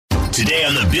Today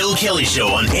on The Bill Kelly Show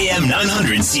on AM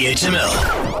 900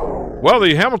 CHML. Well,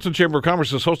 the Hamilton Chamber of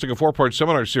Commerce is hosting a 4-part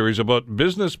seminar series about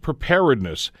business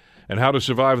preparedness and how to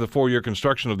survive the 4-year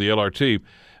construction of the LRT.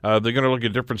 They're going to look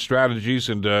at different strategies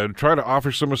and try to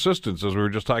offer some assistance, as we were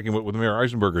just talking about with Mayor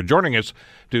Eisenberger. Joining us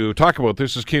to talk about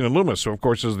this is Keenan Loomis, who, of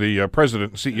course, is the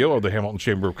president and CEO of the Hamilton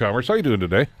Chamber of Commerce. How are you doing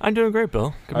today? I'm doing great,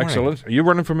 Bill. Good morning. Excellent. Are you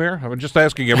running for mayor? I'm just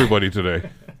asking everybody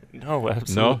today. No,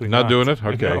 absolutely not doing it?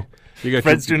 Okay. No.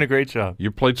 Fred's doing a great job.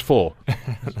 Your plate's full.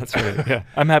 That's right. Yeah,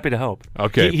 I'm happy to help.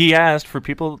 Okay. He asked for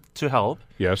people to help.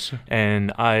 Yes.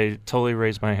 And I totally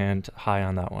raised my hand high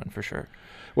on that one for sure.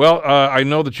 Well, I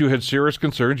know that you had serious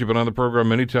concerns. You've been on the program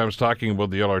many times talking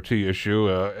about the LRT issue.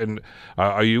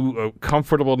 Are you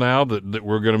comfortable now that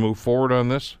we're going to move forward on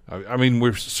this? I mean,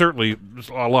 we've certainly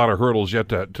a lot of hurdles yet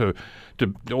to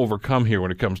overcome here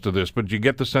when it comes to this. But do you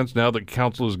get the sense now that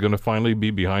council is going to finally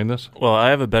be behind this? Well, I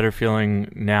have a better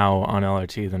feeling now on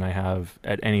LRT than I have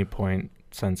at any point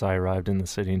since I arrived in the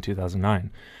city in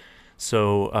 2009.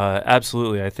 So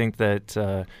absolutely, I think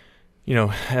that,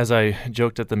 as I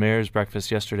joked at the mayor's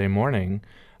breakfast yesterday morning,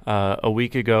 a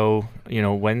week ago,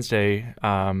 Wednesday,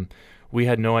 we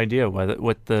had no idea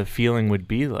what the feeling would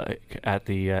be like at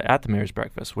the mayor's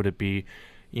breakfast. Would it be,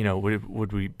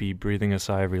 would we be breathing a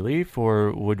sigh of relief,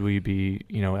 or would we be,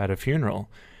 at a funeral?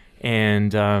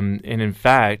 And in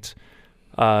fact,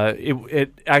 it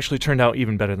actually turned out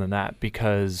even better than that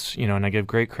because, and I give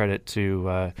great credit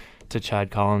to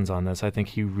Chad Collins on this. I think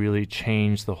he really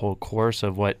changed the whole course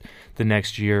of what the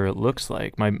next year looks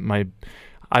like.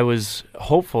 I was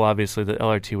hopeful, obviously, that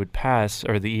LRT would pass,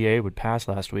 or the EA would pass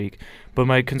last week, but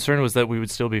my concern was that we would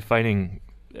still be fighting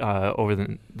over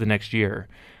the next year.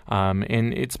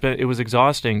 And it was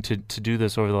exhausting to do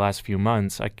this over the last few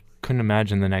months. I couldn't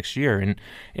imagine the next year.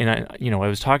 And I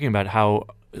was talking about how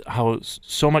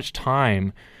so much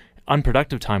time,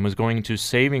 unproductive time, was going into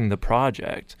saving the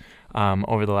project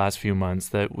over the last few months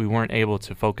that we weren't able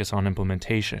to focus on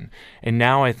implementation. And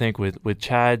now I think with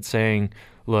Chad saying,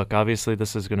 look, obviously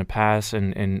this is going to pass,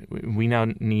 and we now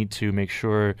need to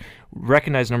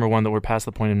recognize, number one, that we're past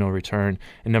the point of no return,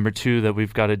 and number two, that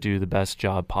we've got to do the best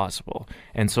job possible.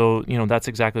 And so, that's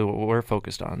exactly what we're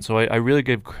focused on. So I really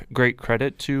give great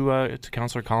credit to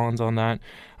Councillor Collins on that.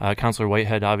 Councillor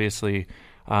Whitehead, obviously,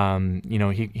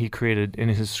 he created in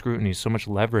his scrutiny so much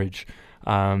leverage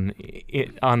on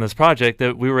this project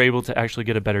that we were able to actually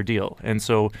get a better deal. And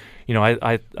so,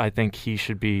 I think he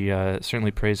should be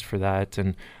certainly praised for that.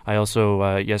 And I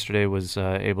also yesterday was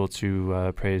able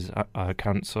to praise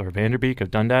Councillor Vanderbeek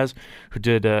of Dundas, who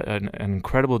did an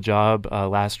incredible job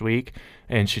last week.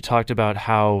 And she talked about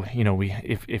how,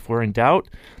 if we're in doubt,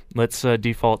 let's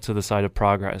default to the side of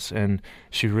progress. And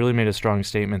she really made a strong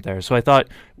statement there. So I thought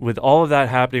with all of that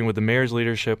happening, with the mayor's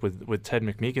leadership, with Ted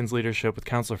McMeekin's leadership, with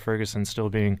Councillor Ferguson still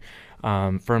being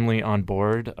firmly on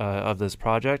board of this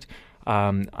project,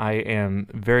 I am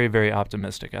very, very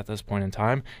optimistic at this point in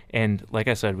time. And like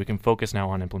I said, we can focus now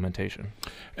on implementation.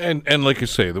 And like you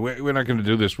say, we're not going to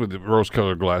do this with the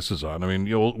rose-colored glasses on. I mean,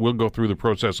 we'll go through the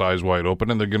process eyes wide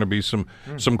open, and there are going to be some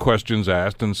questions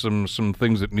asked and some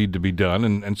things that need to be done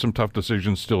and some tough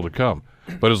decisions still to come.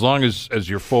 But as long as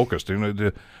you're focused,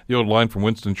 the old line from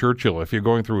Winston Churchill, if you're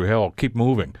going through hell, keep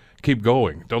moving, keep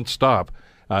going, don't stop.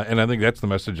 And I think that's the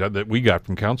message that we got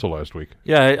from council last week.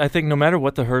 Yeah, I think no matter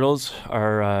what the hurdles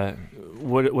are,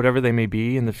 whatever they may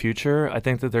be in the future, I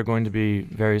think that they're going to be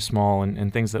very small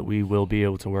and things that we will be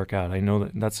able to work out. I know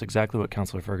that's exactly what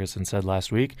Councillor Ferguson said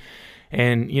last week.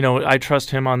 And, I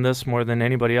trust him on this more than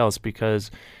anybody else because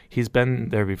he's been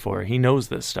there before. He knows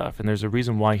this stuff, and there's a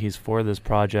reason why he's for this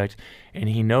project. And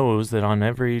he knows that on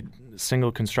every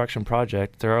single construction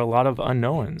project, there are a lot of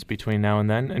unknowns between now and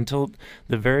then until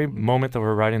the very moment that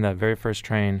we're riding that very first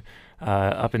train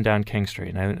up and down King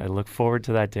Street. And I look forward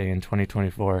to that day in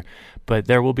 2024. But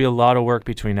there will be a lot of work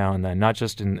between now and then, not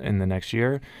just in the next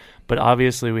year, but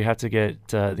obviously we have to get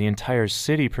the entire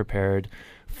city prepared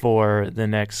for the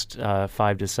next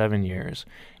 5 to 7 years.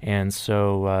 And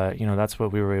so, that's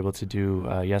what we were able to do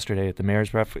yesterday at the mayor's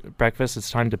breakfast.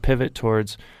 It's time to pivot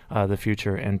towards the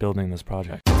future and building this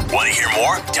project. Want to hear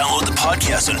more? Download the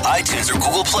podcast on iTunes or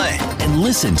Google Play and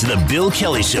listen to The Bill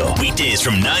Kelly Show weekdays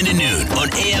from 9 to noon on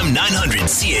AM 900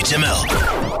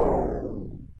 CHML.